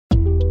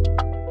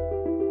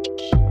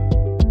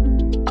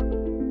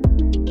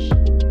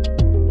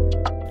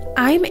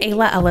I'm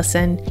Ayla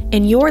Ellison,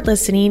 and you're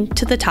listening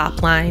to The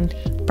Top Line,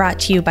 brought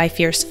to you by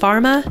Fierce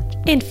Pharma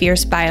and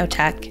Fierce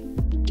Biotech.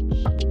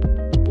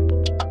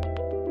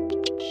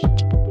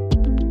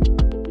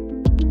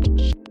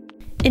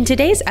 In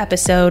today's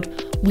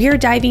episode, we're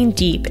diving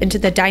deep into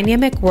the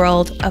dynamic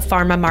world of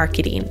pharma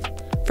marketing,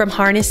 from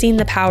harnessing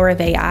the power of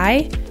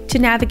AI to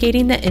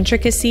navigating the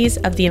intricacies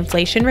of the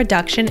Inflation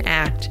Reduction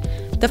Act.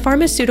 The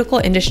pharmaceutical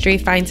industry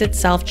finds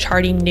itself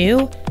charting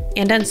new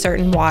and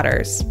uncertain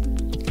waters.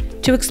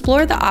 To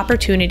explore the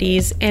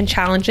opportunities and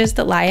challenges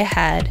that lie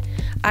ahead,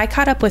 I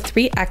caught up with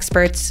three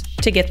experts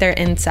to get their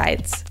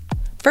insights.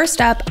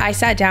 First up, I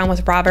sat down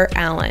with Robert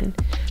Allen,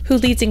 who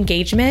leads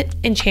engagement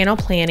and channel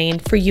planning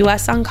for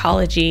U.S.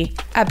 Oncology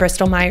at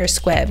Bristol Myers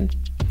Squibb.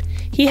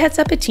 He heads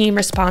up a team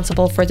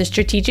responsible for the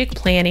strategic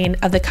planning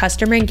of the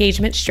customer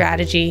engagement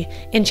strategy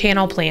and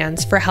channel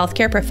plans for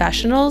healthcare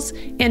professionals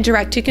and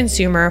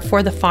direct-to-consumer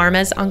for the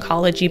pharma's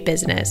oncology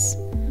business.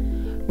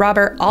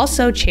 Robert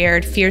also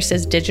chaired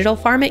Fierce's Digital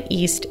Pharma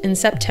East in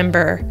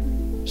September.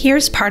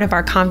 Here's part of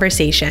our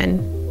conversation.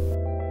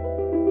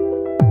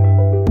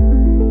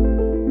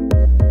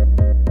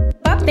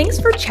 Bob, thanks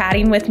for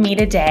chatting with me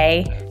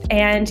today.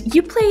 And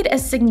you played a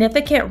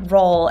significant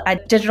role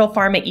at Digital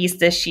Pharma East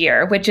this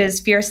year, which is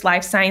Fierce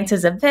Life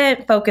Sciences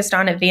event focused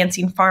on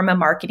advancing pharma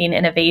marketing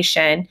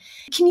innovation.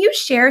 Can you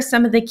share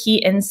some of the key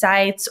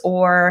insights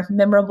or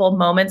memorable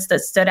moments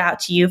that stood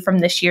out to you from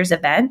this year's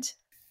event?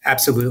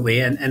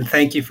 Absolutely. And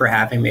thank you for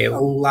having me. A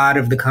lot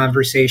of the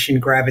conversation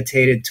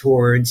gravitated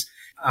towards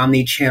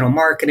omni-channel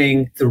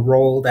marketing, the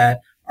role that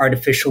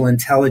artificial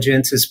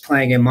intelligence is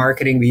playing in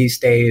marketing these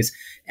days,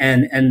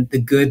 and the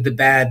good, the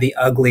bad, the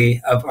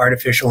ugly of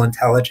artificial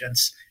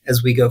intelligence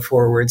as we go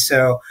forward.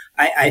 So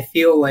I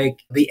feel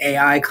like the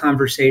AI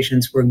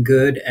conversations were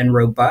good and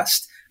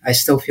robust. I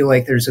still feel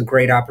like there's a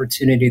great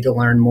opportunity to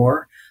learn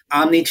more.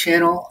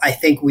 Omni-channel, I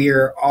think we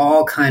are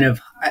all kind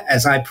of,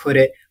 as I put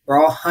it,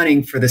 we're all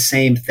hunting for the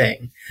same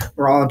thing.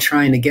 We're all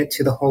trying to get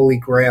to the Holy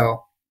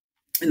Grail,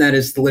 and that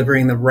is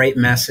delivering the right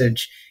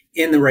message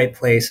in the right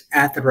place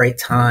at the right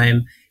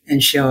time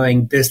and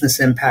showing business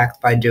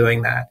impact by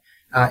doing that.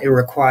 It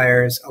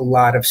requires a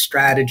lot of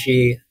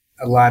strategy,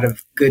 a lot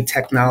of good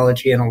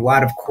technology, and a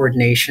lot of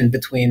coordination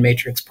between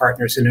matrix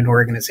partners in an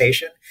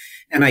organization.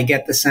 And I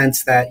get the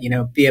sense that,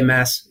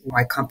 BMS,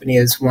 my company,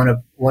 is one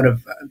of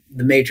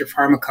the major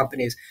pharma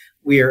companies.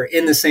 We are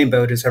in the same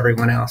boat as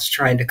everyone else,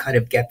 trying to kind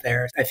of get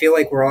there. I feel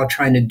like we're all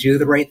trying to do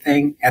the right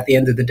thing. At the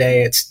end of the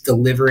day, it's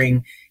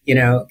delivering,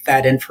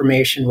 that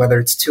information, whether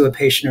it's to a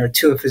patient or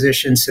to a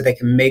physician, so they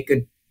can make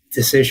good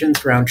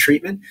decisions around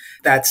treatment.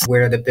 That's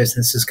where the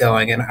business is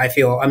going. And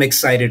I'm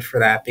excited for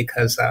that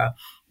because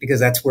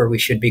that's where we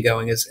should be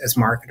going as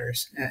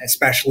marketers,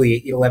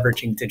 especially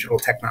leveraging digital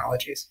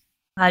technologies.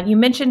 You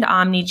mentioned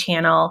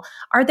omni-channel.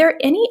 Are there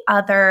any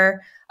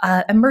other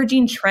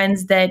emerging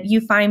trends that you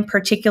find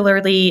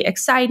particularly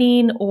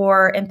exciting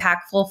or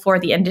impactful for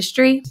the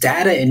industry?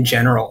 Data in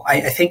general. I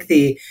think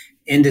the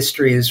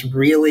industry is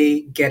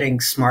really getting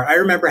smart. I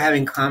remember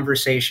having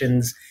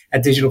conversations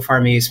at Digital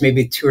Pharma East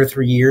maybe 2 or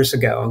 3 years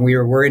ago, and we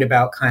were worried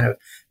about kind of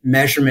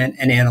measurement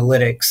and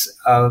analytics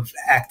of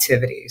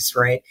activities,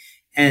 right?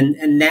 And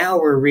now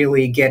we're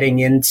really getting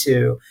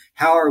into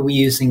how are we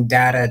using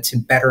data to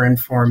better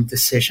inform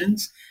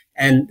decisions?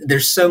 And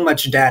there's so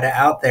much data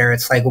out there.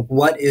 It's like,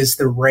 what is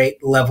the right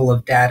level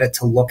of data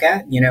to look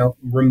at,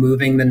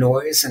 removing the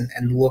noise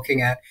and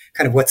looking at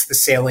kind of what's the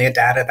salient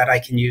data that I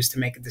can use to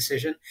make a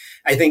decision.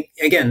 I think,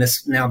 again,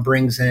 this now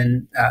brings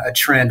in a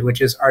trend,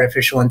 which is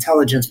artificial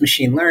intelligence,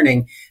 machine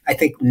learning. I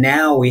think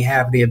now we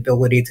have the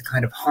ability to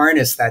kind of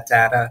harness that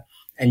data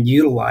and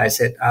utilize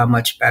it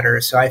much better.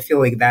 So I feel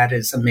like that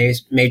is a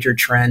major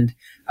trend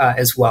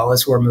as well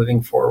as we're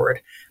moving forward.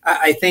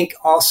 I think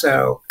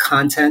also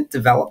content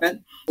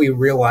development. We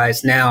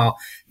realize now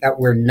that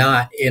we're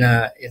not in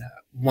a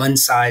one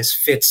size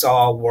fits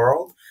all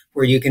world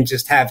where you can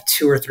just have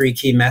 2 or 3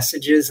 key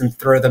messages and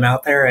throw them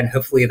out there, and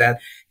hopefully that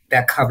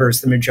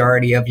covers the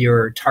majority of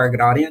your target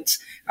audience.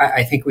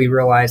 I think we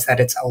realize that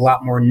it's a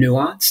lot more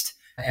nuanced,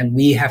 and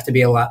we have to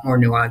be a lot more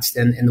nuanced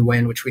in the way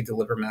in which we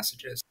deliver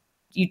messages.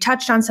 You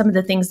touched on some of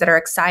the things that are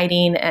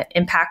exciting and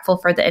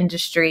impactful for the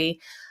industry.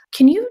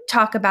 Can you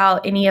talk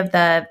about any of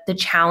the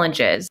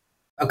challenges?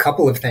 A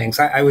couple of things.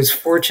 I was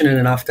fortunate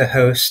enough to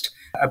host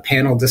a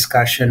panel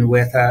discussion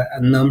with a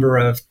number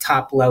of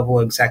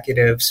top-level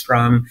executives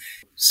from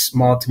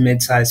small to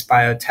mid-sized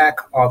biotech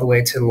all the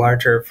way to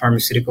larger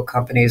pharmaceutical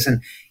companies.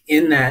 And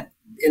in that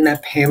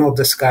panel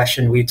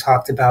discussion, we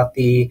talked about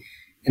the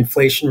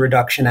Inflation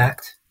Reduction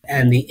Act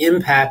and the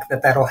impact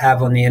that that'll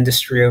have on the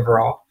industry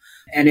overall.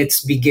 And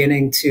it's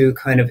beginning to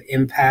kind of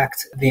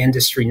impact the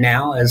industry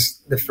now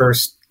as the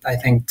first, I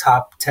think,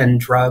 top 10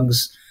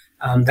 drugs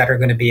that are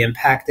going to be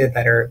impacted,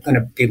 that are going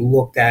to be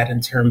looked at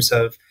in terms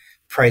of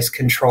price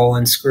control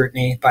and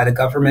scrutiny by the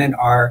government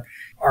are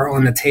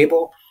on the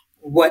table.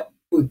 What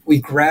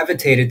we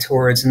gravitated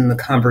towards in the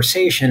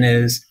conversation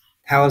is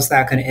How is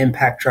that going to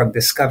impact drug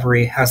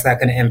discovery? How's that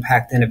going to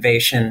impact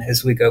innovation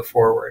as we go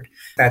forward?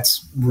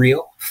 That's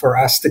real for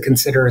us to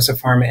consider as a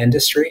pharma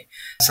industry,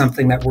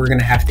 something that we're going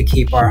to have to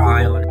keep our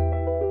eye on.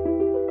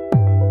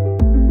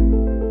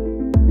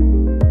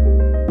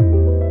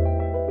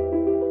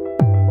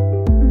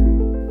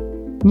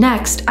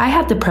 Next, I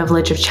had the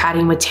privilege of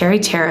chatting with Terry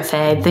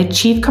Terafay, the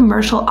Chief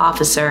Commercial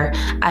Officer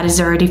at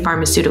Azurity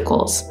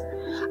Pharmaceuticals.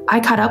 I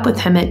caught up with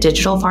him at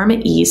Digital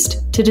Pharma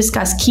East to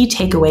discuss key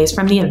takeaways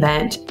from the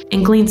event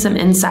and glean some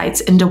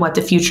insights into what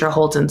the future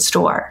holds in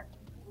store.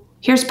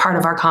 Here's part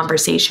of our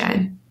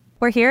conversation.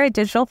 We're here at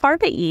Digital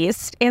Pharma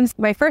East, and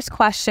my first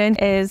question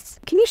is,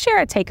 can you share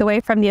a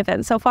takeaway from the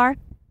event so far?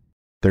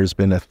 There's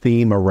been a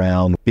theme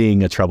around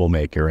being a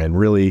troublemaker, and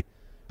really,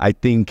 I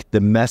think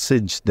the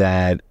message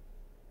that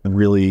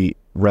really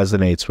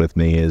resonates with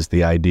me is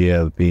the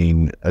idea of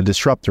being a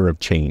disruptor of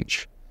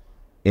change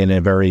in a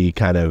very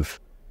kind of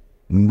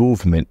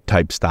movement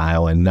type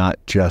style and not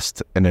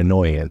just an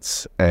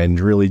annoyance, and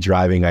really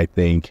driving, I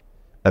think,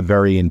 a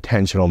very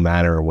intentional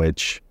manner in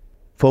which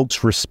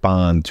folks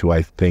respond to,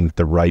 I think,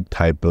 the right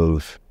type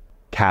of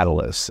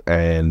catalyst.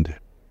 And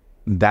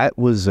that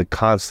was a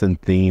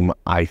constant theme,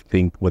 I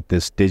think, what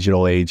this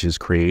digital age is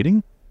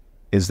creating,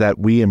 is that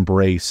we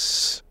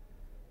embrace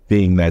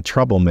being that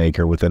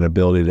troublemaker with an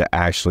ability to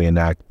actually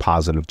enact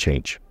positive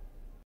change.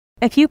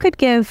 If you could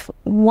give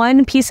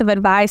one piece of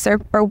advice or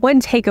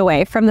one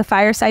takeaway from the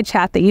fireside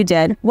chat that you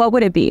did, what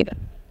would it be?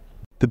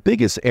 The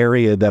biggest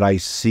area that I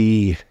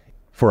see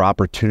for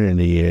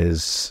opportunity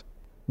is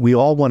we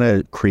all want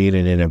to create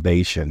an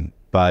innovation,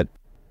 but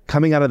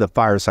coming out of the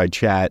fireside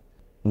chat,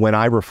 when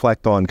I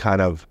reflect on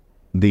kind of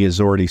the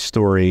Azurity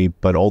story,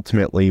 but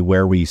ultimately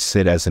where we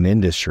sit as an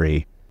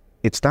industry,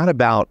 it's not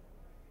about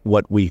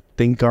what we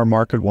think our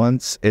market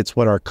wants, it's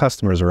what our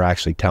customers are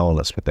actually telling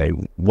us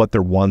what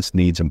their wants,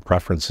 needs, and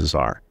preferences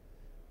are.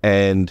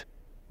 And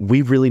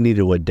we really need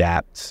to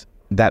adapt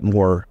that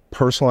more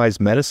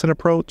personalized medicine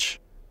approach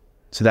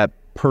to that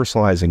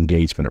personalized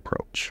engagement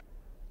approach.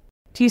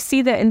 Do you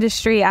see the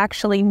industry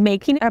actually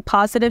making a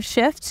positive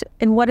shift?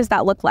 And what does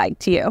that look like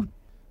to you?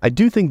 I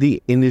do think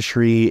the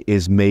industry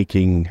is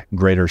making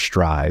greater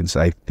strides.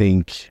 I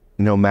think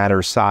no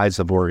matter size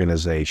of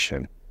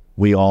organization,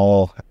 we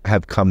all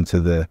have come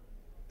to the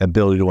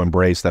ability to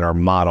embrace that our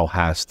model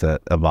has to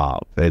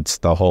evolve. It's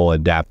the whole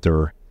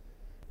adapter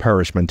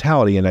perish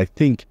mentality. And I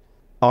think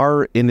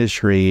our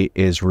industry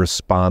is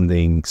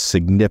responding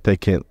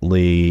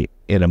significantly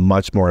in a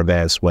much more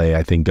advanced way,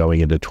 I think,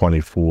 going into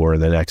 24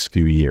 in the next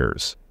few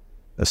years,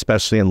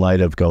 especially in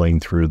light of going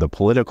through the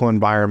political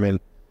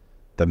environment,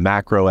 the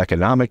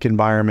macroeconomic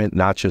environment,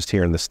 not just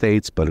here in the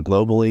States, but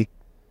globally.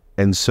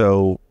 And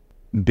so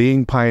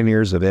being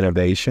pioneers of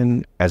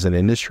innovation as an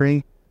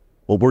industry,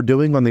 what we're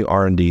doing on the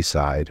R&D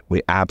side,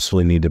 we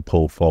absolutely need to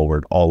pull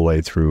forward all the way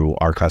through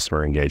our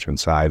customer engagement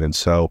side. And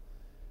so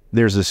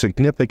there's a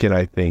significant,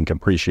 I think,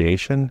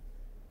 appreciation.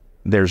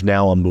 There's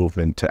now a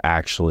movement to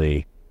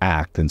actually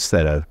act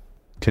instead of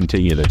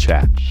continue to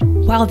chat.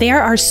 While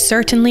there are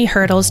certainly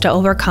hurdles to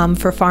overcome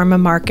for pharma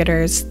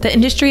marketers, the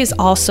industry is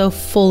also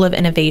full of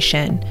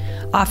innovation,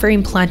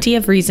 offering plenty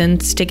of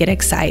reasons to get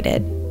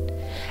excited.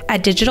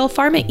 At Digital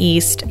Pharma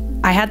East,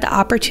 I had the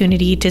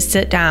opportunity to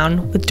sit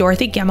down with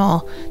Dorothy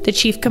Gimmel, the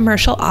Chief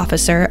Commercial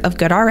Officer of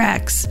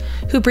GoodRx,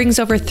 who brings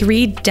over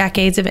 3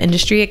 decades of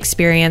industry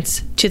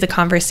experience to the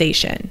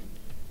conversation.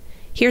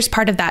 Here's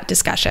part of that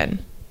discussion.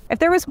 If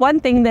there was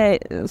one thing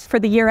that for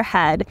the year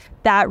ahead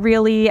that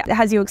really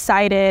has you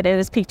excited and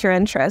has piqued your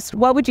interest,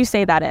 what would you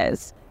say that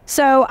is?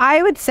 So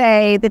I would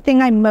say the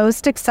thing I'm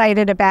most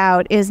excited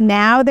about is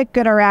now that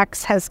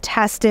GoodRx has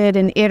tested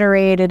and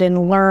iterated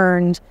and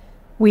learned,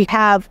 we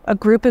have a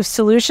group of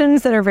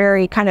solutions that are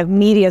very kind of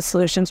media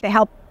solutions. They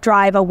help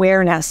drive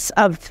awareness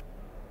of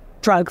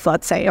drugs,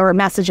 let's say, or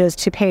messages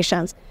to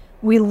patients.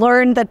 We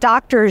learned that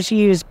doctors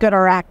use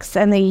GoodRx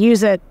and they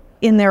use it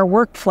in their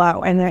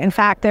workflow. And in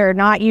fact, they're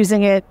not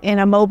using it on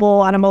a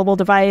mobile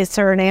device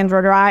or an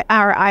Android or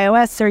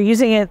iOS. They're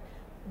using it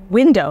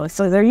Windows.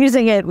 So they're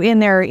using it in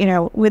their,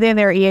 within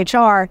their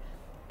EHR.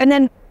 And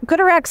then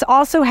GoodRx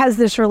also has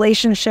this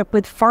relationship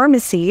with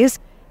pharmacies,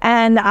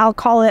 and I'll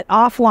call it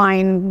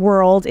offline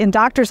world in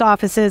doctor's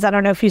offices. I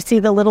don't know if you see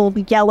the little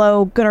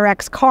yellow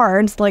GoodRx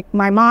cards, like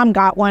my mom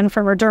got one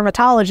from her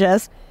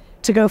dermatologist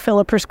to go fill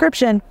a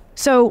prescription.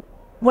 So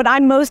what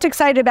I'm most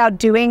excited about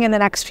doing in the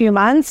next few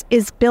months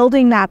is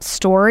building that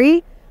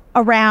story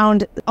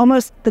around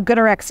almost the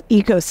GoodRx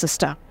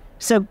ecosystem.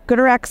 So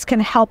GoodRx can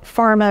help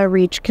pharma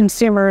reach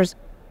consumers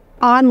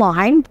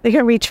online. They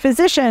can reach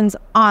physicians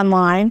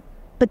online,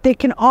 but they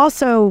can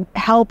also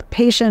help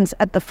patients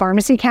at the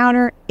pharmacy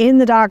counter, in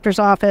the doctor's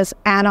office,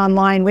 and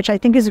online, which I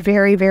think is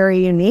very,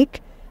 very unique.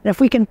 And if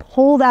we can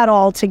pull that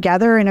all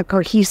together in a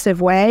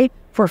cohesive way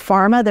for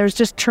pharma, there's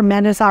just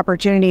tremendous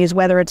opportunities,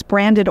 whether it's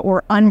branded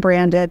or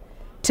unbranded,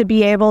 to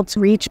be able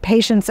to reach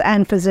patients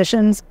and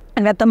physicians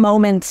and at the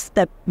moments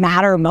that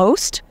matter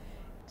most.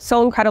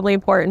 So incredibly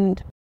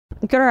important.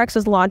 GoodRx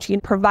is launching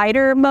a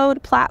provider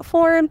mode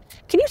platform.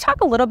 Can you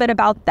talk a little bit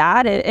about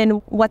that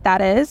and what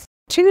that is?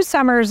 2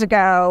 summers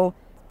ago,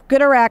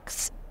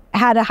 GoodRx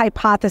had a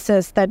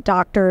hypothesis that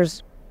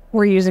doctors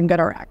were using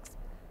GoodRx.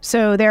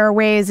 So there are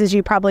ways, as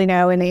you probably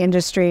know in the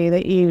industry,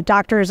 that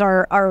doctors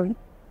are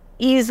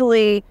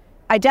easily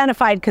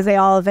identified because they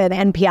all have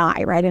an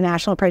NPI, right? A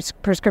National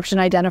Prescription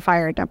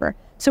Identifier number.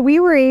 So we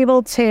were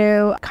able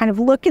to kind of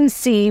look and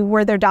see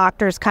were their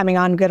doctors coming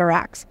on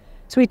GoodRx.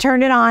 So we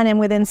turned it on, and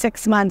within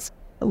 6 months,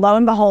 lo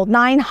and behold,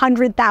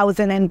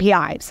 900,000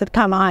 NPIs had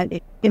come on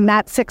in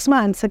that 6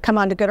 months had come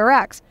on to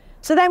GoodRx.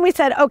 So then we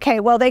said, okay,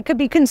 well, they could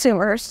be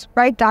consumers,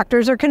 right?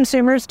 Doctors are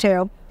consumers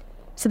too.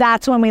 So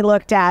that's when we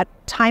looked at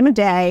time of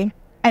day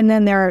and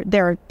then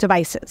their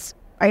devices,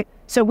 right?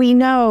 So we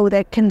know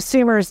that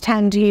consumers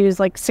tend to use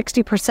like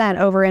 60%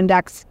 over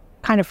index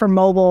kind of for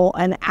mobile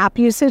and app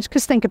usage.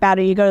 Because think about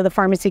it, you go to the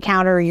pharmacy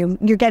counter,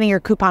 you're getting your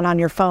coupon on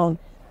your phone.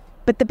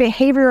 But the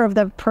behavior of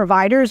the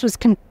providers was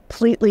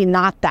completely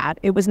not that.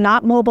 It was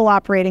not mobile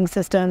operating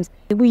systems.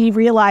 We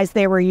realized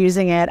they were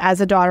using it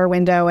as a daughter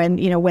window and,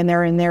 when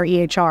they're in their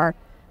EHR.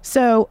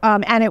 So,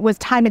 and it was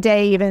time of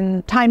day,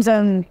 even time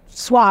zone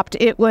swapped.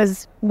 It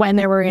was when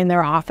they were in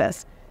their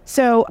office.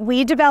 So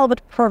we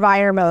developed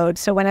provider mode.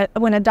 So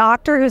when a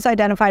doctor who's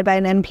identified by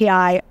an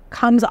NPI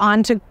comes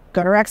onto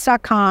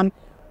GoodRx.com,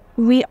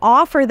 we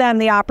offer them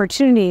the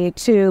opportunity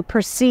to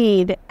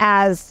proceed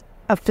as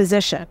a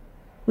physician.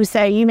 We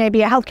say, you may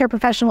be a healthcare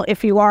professional.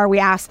 If you are, we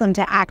ask them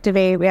to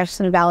activate, we ask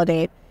them to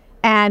validate.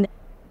 And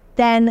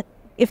then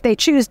if they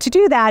choose to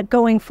do that,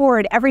 going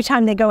forward, every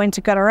time they go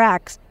into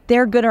GoodRx,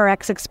 their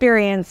GoodRx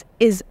experience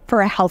is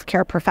for a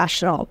healthcare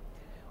professional.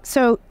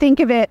 So think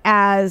of it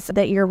as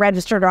that you're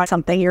registered on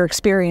something, your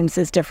experience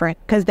is different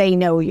because they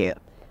know you.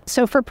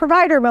 So for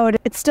provider mode,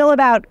 it's still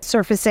about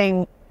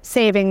surfacing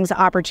savings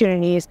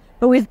opportunities,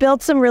 but we've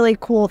built some really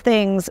cool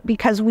things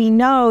because we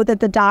know that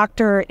the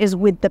doctor is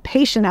with the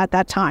patient at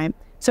that time.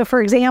 So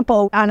for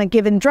example, on a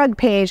given drug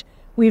page,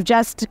 we've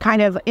just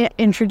kind of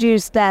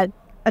introduced that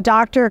a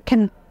doctor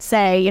can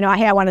say,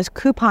 hey, I want a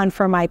coupon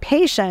for my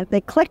patient.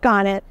 They click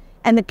on it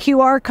and the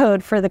QR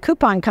code for the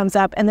coupon comes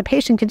up and the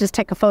patient can just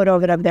take a photo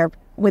of it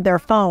with their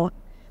phone.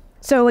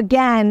 So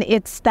again,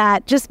 it's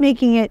that just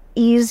making it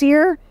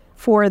easier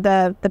for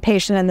the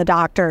patient and the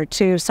doctor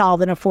to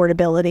solve an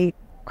affordability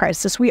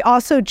crisis. We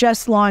also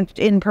just launched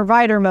in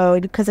provider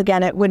mode, because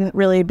again, it wouldn't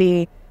really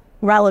be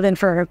relevant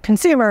for a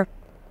consumer,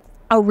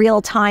 a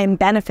real-time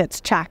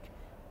benefits check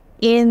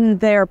in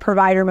their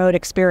provider mode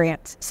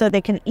experience. So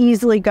they can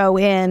easily go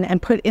in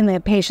and put in the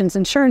patient's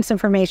insurance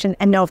information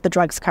and know if the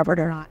drug's covered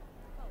or not,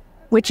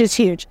 which is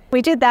huge.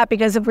 We did that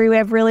because we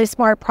have really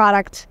smart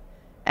product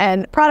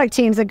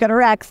teams at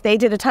GoodRx. They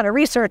did a ton of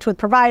research with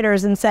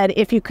providers and said,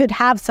 if you could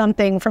have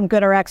something from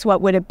GoodRx,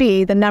 what would it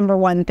be? The number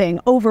one thing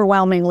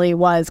overwhelmingly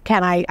was,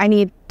 I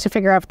need to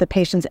figure out if the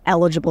patient's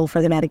eligible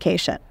for the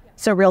medication.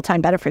 So real-time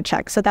benefit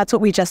check. So that's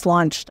what we just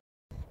launched.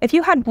 If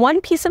you had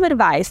one piece of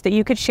advice that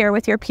you could share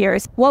with your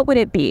peers, what would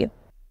it be?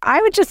 I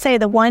would just say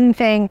the one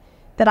thing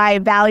that I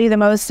value the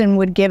most and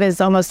would give as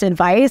almost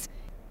advice,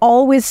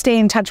 always stay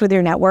in touch with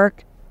your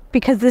network,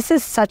 because this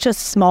is such a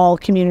small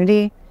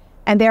community.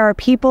 And there are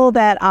people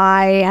that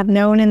I have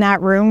known in that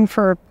room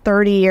for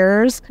 30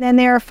 years. And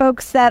there are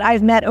folks that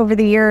I've met over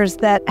the years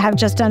that have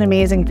just done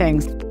amazing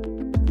things.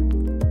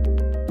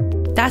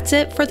 That's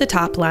it for The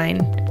Top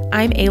Line.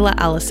 I'm Ayla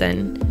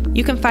Ellison.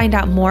 You can find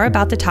out more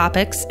about the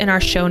topics in our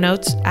show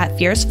notes at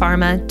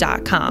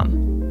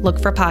fiercepharma.com.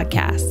 Look for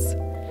podcasts.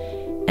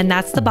 And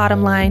that's the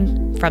bottom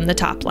line from The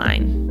Top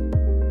Line.